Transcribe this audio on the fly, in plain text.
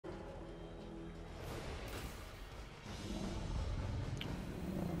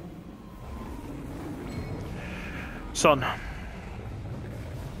Sun.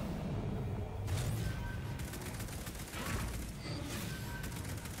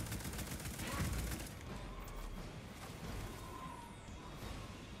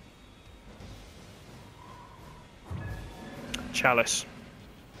 Chalice.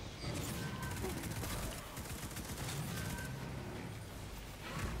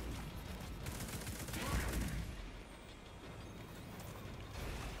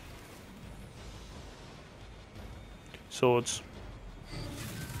 Swords.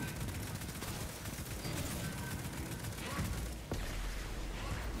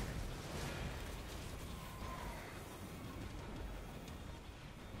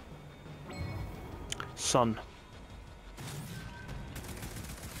 Sun.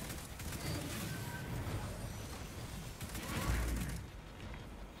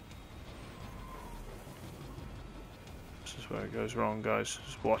 This is where it goes wrong, guys.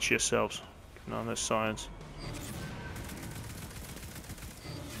 Just watch yourselves. Keep an eye on this science.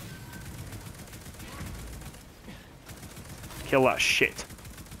 Kill that shit.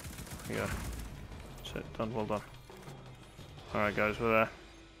 There you go. That's it. Done. Well done. Alright, guys, we're there.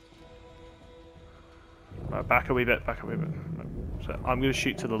 Right, back a wee bit. Back a wee bit. So I'm going to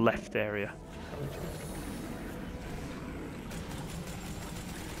shoot to the left area.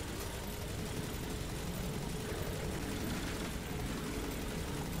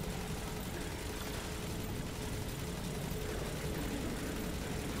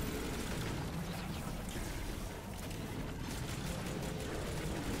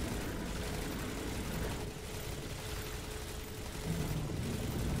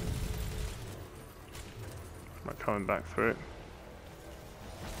 Coming back through.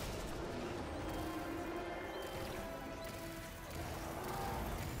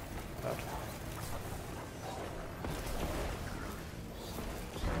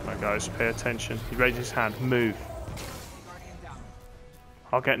 Right, guys, pay attention. He raised his hand. Move.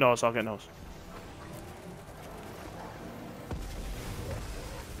 I'll get Nos. I'll get Nos.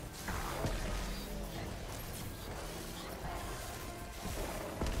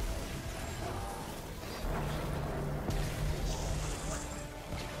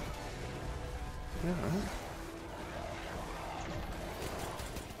 Yeah, right.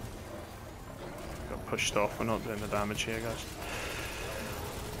 Got pushed off. We're not doing the damage here, guys.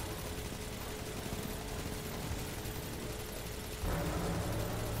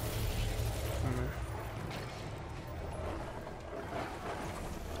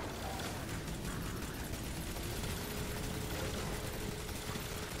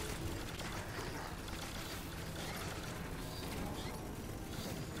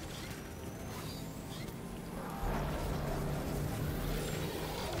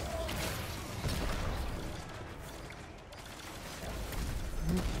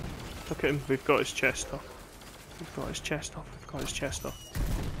 Look at him, we've got his chest off. We've got his chest off, we've got his chest off.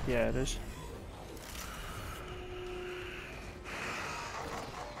 Yeah, it is.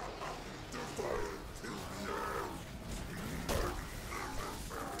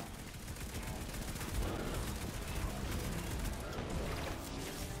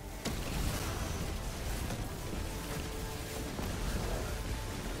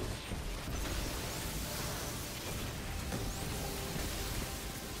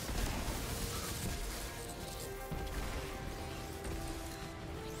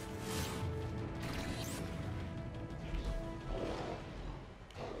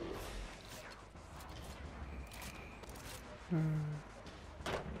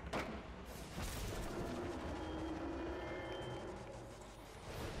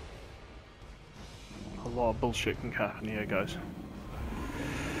 A lot of bullshit can happen here, guys.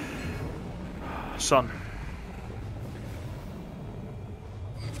 Sun.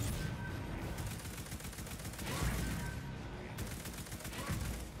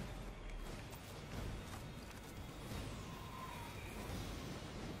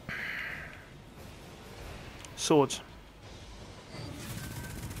 Swords.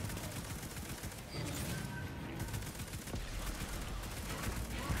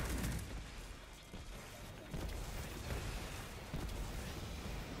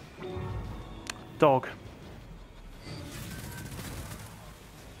 Dog.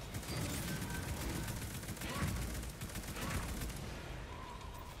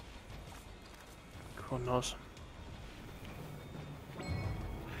 Come on, Nos.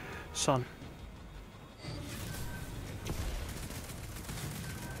 Sun.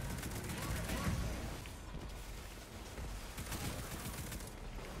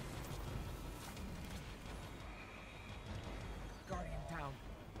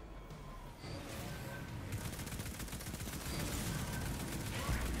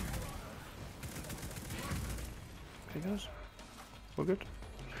 Okay, guys. We're good.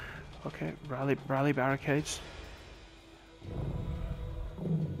 Okay, rally barricades.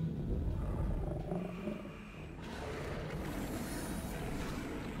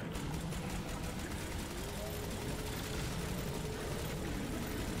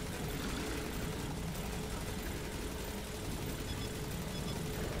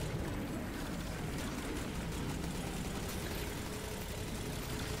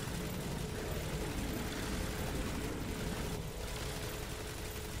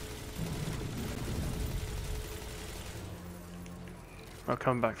 I'll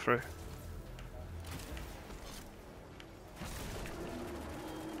come back through.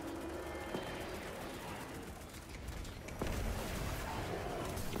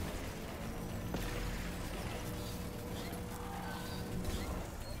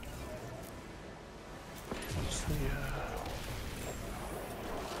 What's the,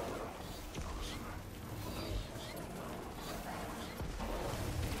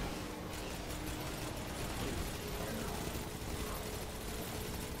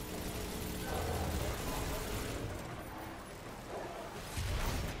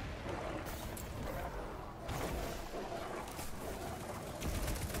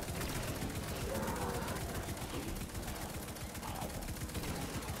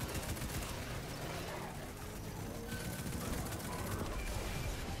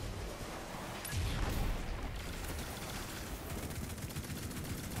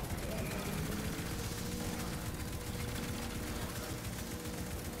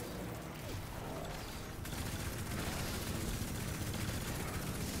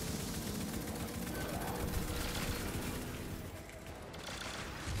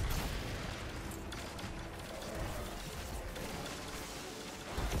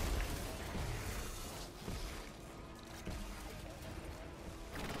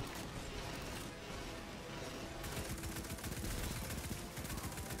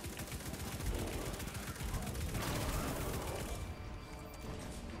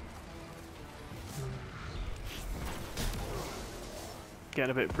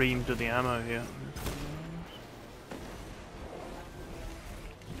 getting a bit reamed of the ammo here.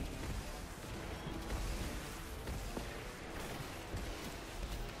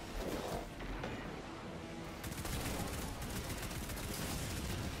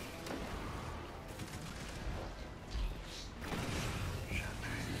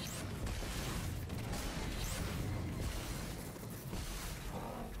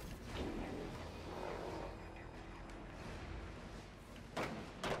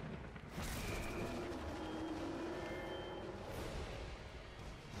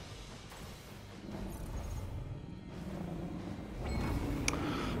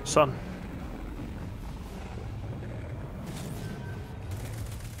 Sun.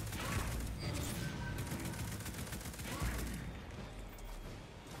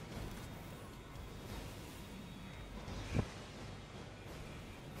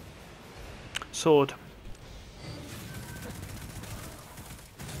 Sword.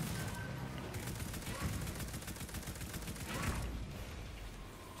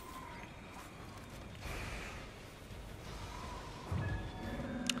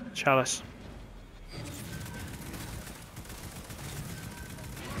 Chalice.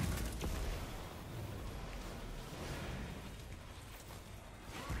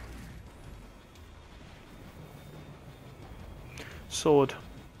 Sword.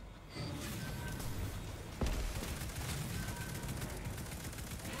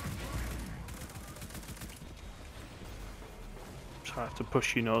 So I have to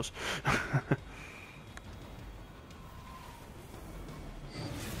push your nose.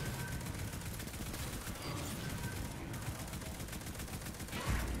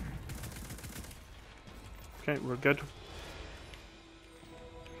 Okay, we're good.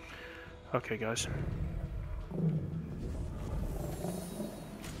 Okay, guys.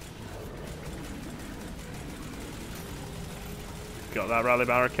 Got that rally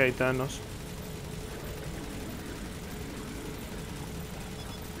barricade down us.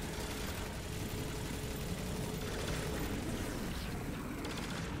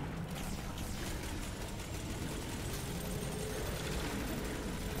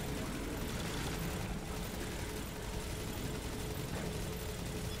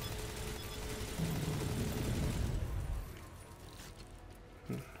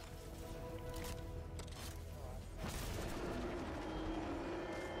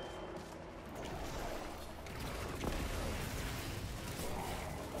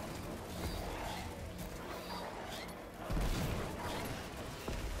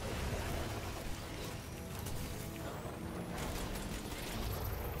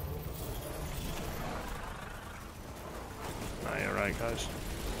 Alright, guys.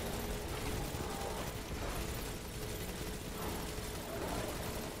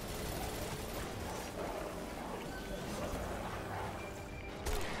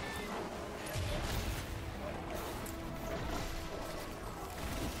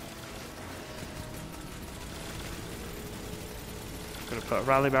 Gonna put a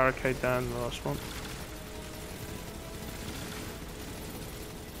rally barricade down the last one.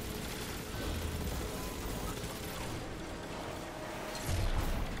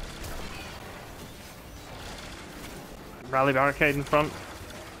 Rally barricade in front.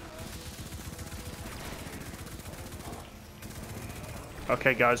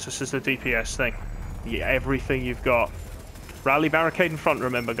 Okay guys, this is the DPS thing. Yeah, everything you've got. Rally barricade in front,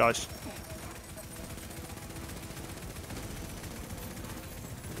 remember guys.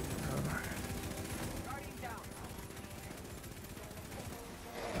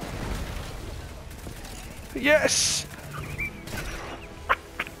 Yes!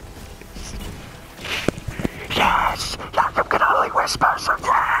 Yes! You can only whisper, so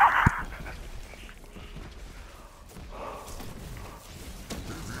yeah!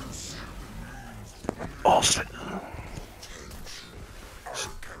 Awesome.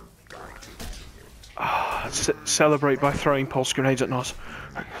 Celebrate by throwing pulse grenades at Nos.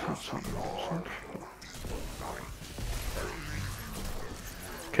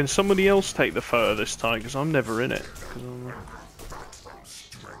 Can somebody else take the photo this time? Because I'm never in it.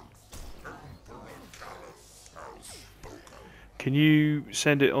 Can you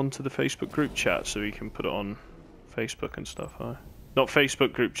send it onto the Facebook group chat so we can put it on Facebook and stuff? Huh? Not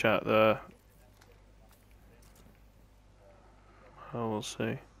Facebook group chat, the... Oh, we'll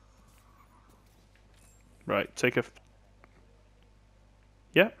see. Right, take a...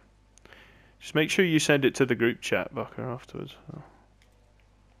 Yeah. Just make sure you send it to the group chat, Bucker, afterwards. Oh.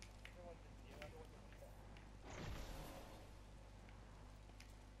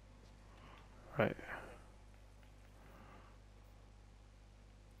 Right.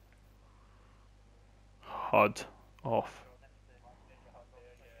 HUD off.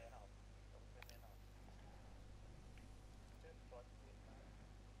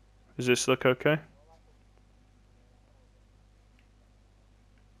 Does this look okay?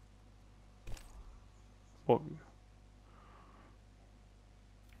 What?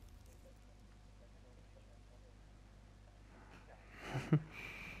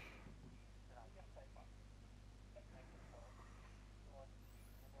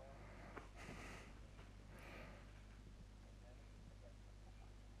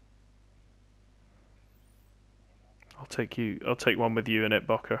 I'll take one with you in it,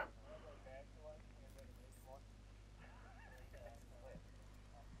 Bucker.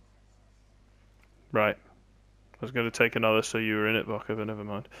 Right. I was going to take another so you were in it, Bucker, but never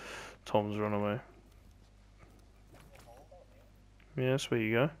mind. Tom's run away. Yes, where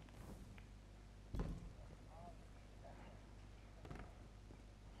you go.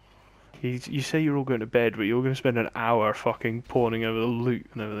 You say you're all going to bed, but you're going to spend an hour fucking pawning over the loot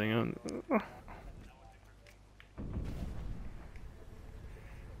and everything.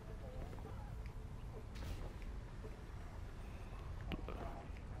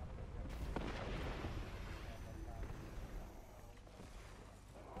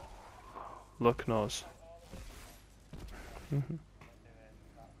 Look, Nos.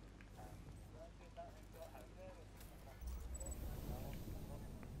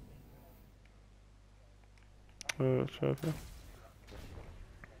 Oh, okay.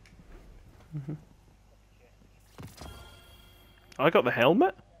 I got the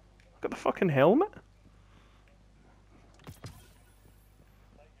helmet? I got the fucking helmet?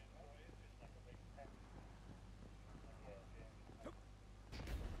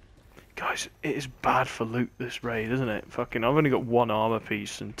 Guys, it is bad for loot, this raid, isn't it? Fucking, I've only got one armor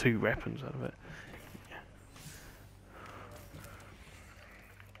piece and 2 weapons out of it.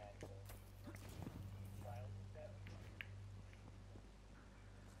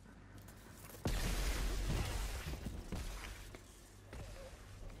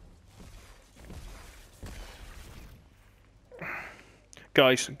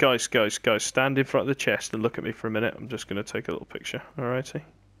 Guys, stand in front of the chest and look at me for a minute. I'm just going to take a little picture, alrighty?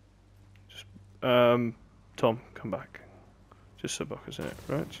 Just, Tom, come back. Just so Bucker's in it,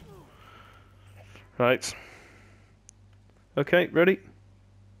 right? Right. Okay, ready?